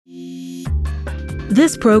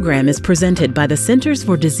This program is presented by the Centers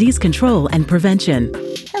for Disease Control and Prevention.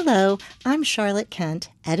 Hello, I'm Charlotte Kent,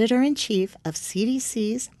 Editor-in-Chief of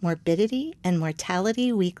CDC's Morbidity and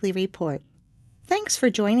Mortality Weekly Report. Thanks for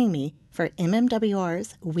joining me for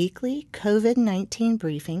MMWR's weekly COVID-19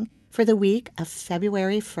 briefing for the week of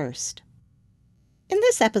February 1st. In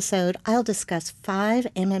this episode, I'll discuss 5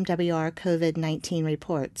 MMWR COVID-19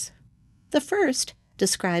 reports. The first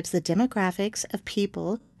describes the demographics of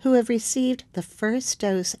people who have received the first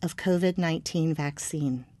dose of COVID-19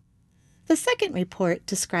 vaccine. The second report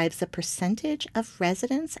describes the percentage of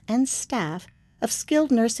residents and staff of skilled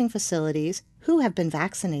nursing facilities who have been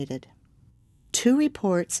vaccinated. 2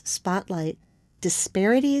 reports spotlight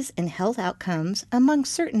disparities in health outcomes among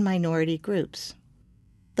certain minority groups.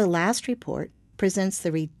 The last report presents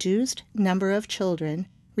the reduced number of children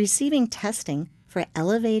receiving testing for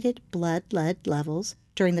elevated blood lead levels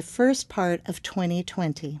during the first part of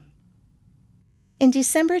 2020. In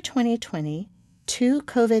December 2020, 2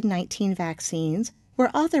 COVID-19 vaccines were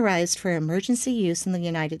authorized for emergency use in the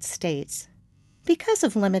United States. Because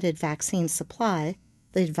of limited vaccine supply,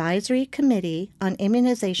 the Advisory Committee on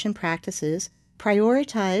Immunization Practices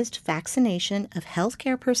prioritized vaccination of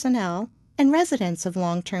healthcare personnel and residents of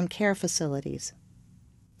long-term care facilities.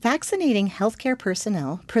 Vaccinating healthcare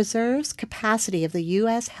personnel preserves capacity of the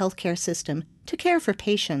U.S. healthcare system to care for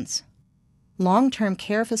patients. Long-term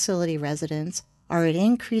care facility residents are at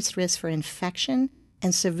increased risk for infection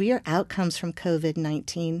and severe outcomes from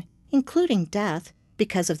COVID-19, including death,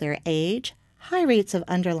 because of their age, high rates of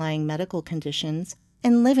underlying medical conditions,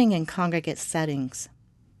 and living in congregate settings.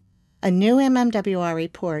 A new MMWR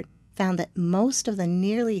report found that most of the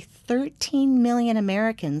nearly 13 million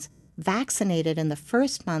Americans vaccinated in the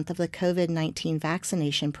first month of the COVID-19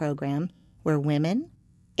 vaccination program were women,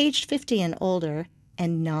 aged 50 and older,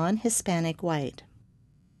 and non-Hispanic white.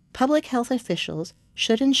 Public health officials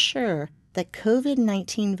should ensure that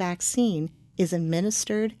COVID-19 vaccine is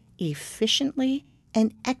administered efficiently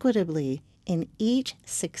and equitably in each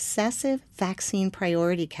successive vaccine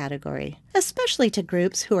priority category, especially to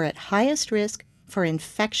groups who are at highest risk for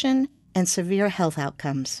infection and severe health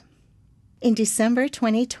outcomes. In December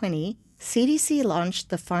 2020, CDC launched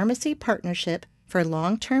the Pharmacy Partnership for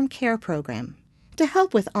Long-Term Care program to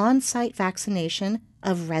help with on-site vaccination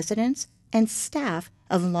of residents and staff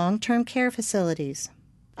of long-term care facilities.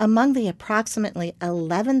 Among the approximately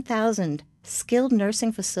 11,000 skilled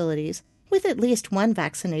nursing facilities with at least one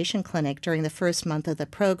vaccination clinic during the first month of the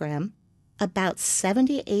program, about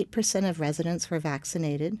 78% of residents were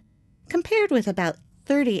vaccinated, compared with about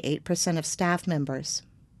 38% of staff members.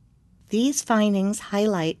 These findings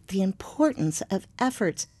highlight the importance of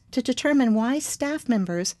efforts to determine why staff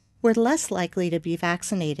members were less likely to be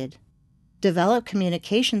vaccinated, develop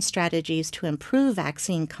communication strategies to improve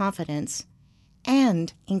vaccine confidence,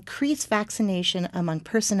 and increase vaccination among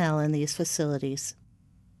personnel in these facilities.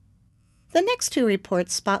 The next 2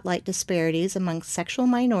 reports spotlight disparities among sexual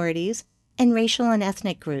minorities and racial and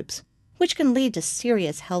ethnic groups, which can lead to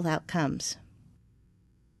serious health outcomes.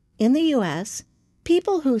 In the U.S.,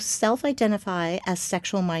 people who self-identify as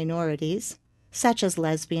sexual minorities, such as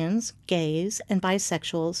lesbians, gays, and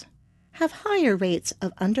bisexuals, have higher rates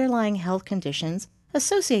of underlying health conditions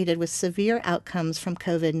associated with severe outcomes from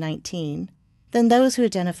COVID-19 than those who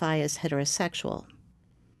identify as heterosexual.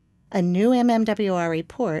 A new MMWR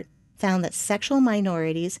report found that sexual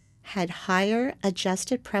minorities had higher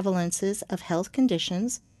adjusted prevalences of health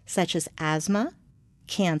conditions such as asthma,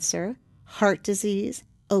 cancer, heart disease,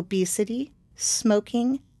 obesity,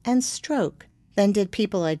 smoking, and stroke than did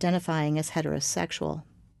people identifying as heterosexual.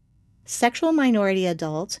 Sexual minority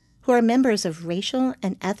adults who are members of racial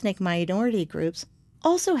and ethnic minority groups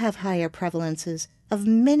also have higher prevalences of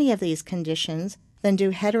many of these conditions than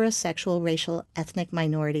do heterosexual racial ethnic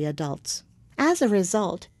minority adults. As a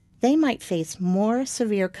result, they might face more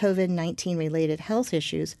severe COVID-19 related health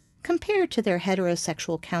issues compared to their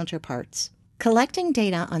heterosexual counterparts. Collecting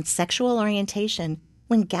data on sexual orientation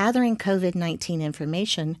when gathering COVID-19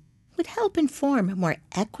 information would help inform more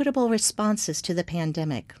equitable responses to the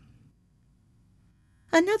pandemic.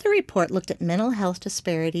 Another report looked at mental health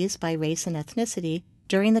disparities by race and ethnicity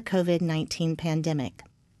during the COVID-19 pandemic.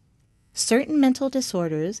 Certain mental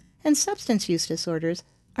disorders and substance use disorders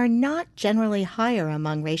are not generally higher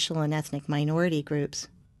among racial and ethnic minority groups.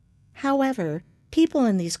 However, people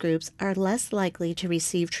in these groups are less likely to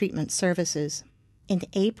receive treatment services. In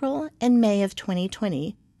April and May of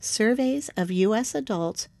 2020, surveys of U.S.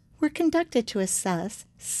 adults were conducted to assess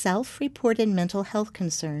self-reported mental health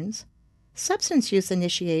concerns, substance use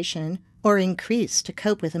initiation or increase to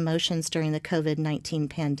cope with emotions during the COVID-19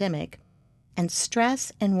 pandemic, and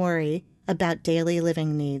stress and worry about daily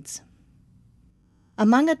living needs.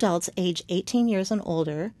 Among adults aged 18 years and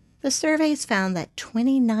older, the surveys found that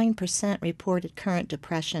 29% reported current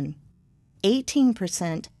depression,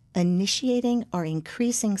 18% initiating or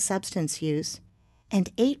increasing substance use,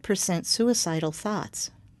 and 8% suicidal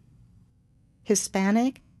thoughts.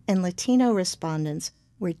 Hispanic and Latino respondents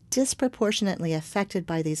were disproportionately affected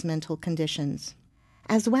by these mental conditions,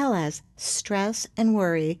 as well as stress and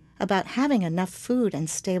worry about having enough food and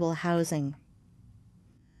stable housing.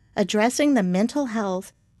 Addressing the mental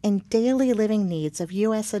health and daily living needs of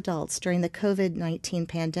U.S. adults during the COVID-19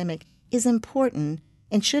 pandemic is important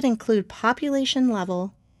and should include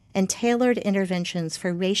population-level and tailored interventions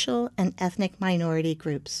for racial and ethnic minority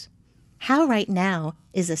groups. How Right Now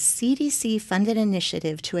is a CDC-funded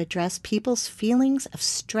initiative to address people's feelings of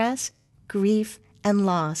stress, grief, and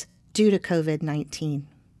loss due to COVID-19.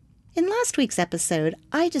 In last week's episode,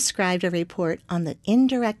 I described a report on the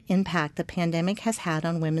indirect impact the pandemic has had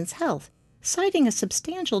on women's health, citing a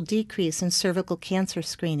substantial decrease in cervical cancer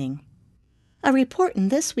screening. A report in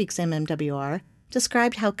this week's MMWR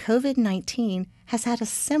described how COVID-19 has had a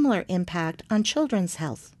similar impact on children's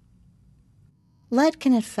health. Lead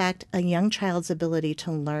can affect a young child's ability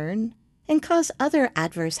to learn and cause other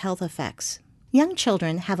adverse health effects. Young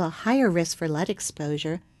children have a higher risk for lead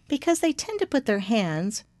exposure because they tend to put their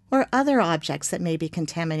hands or other objects that may be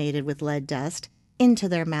contaminated with lead dust into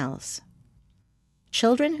their mouths.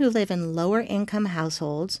 Children who live in lower-income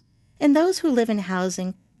households and those who live in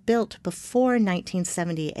housing built before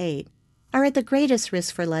 1978 are at the greatest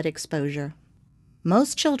risk for lead exposure.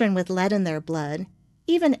 Most children with lead in their blood,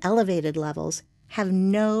 even elevated levels, have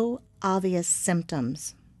no obvious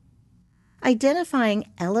symptoms. Identifying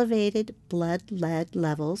elevated blood lead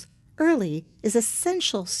levels early is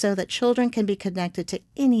essential so that children can be connected to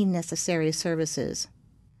any necessary services.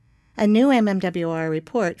 A new MMWR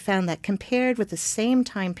report found that compared with the same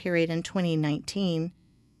time period in 2019,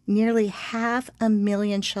 nearly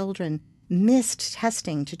 500,000 children missed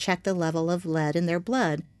testing to check the level of lead in their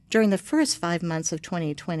blood during the first 5 months of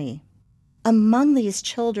 2020. Among these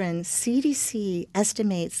children, CDC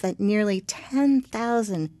estimates that nearly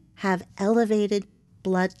 10,000 have elevated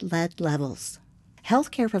blood lead levels.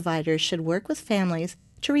 Healthcare providers should work with families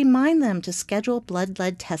to remind them to schedule blood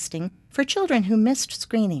lead testing for children who missed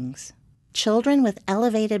screenings. Children with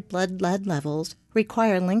elevated blood lead levels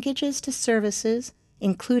require linkages to services,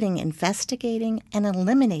 including investigating and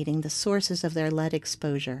eliminating the sources of their lead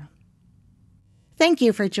exposure. Thank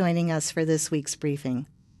you for joining us for this week's briefing.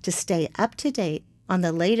 To stay up to date on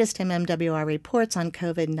the latest MMWR reports on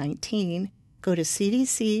COVID-19, go to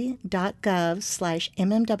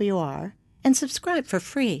cdc.gov/MMWR and subscribe for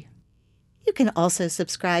free. You can also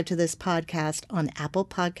subscribe to this podcast on Apple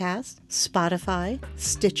Podcasts, Spotify,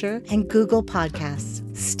 Stitcher, and Google Podcasts.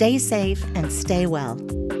 Stay safe and stay well.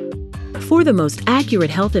 For the most accurate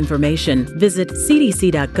health information, visit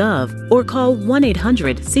cdc.gov or call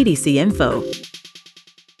 1-800-CDC-INFO.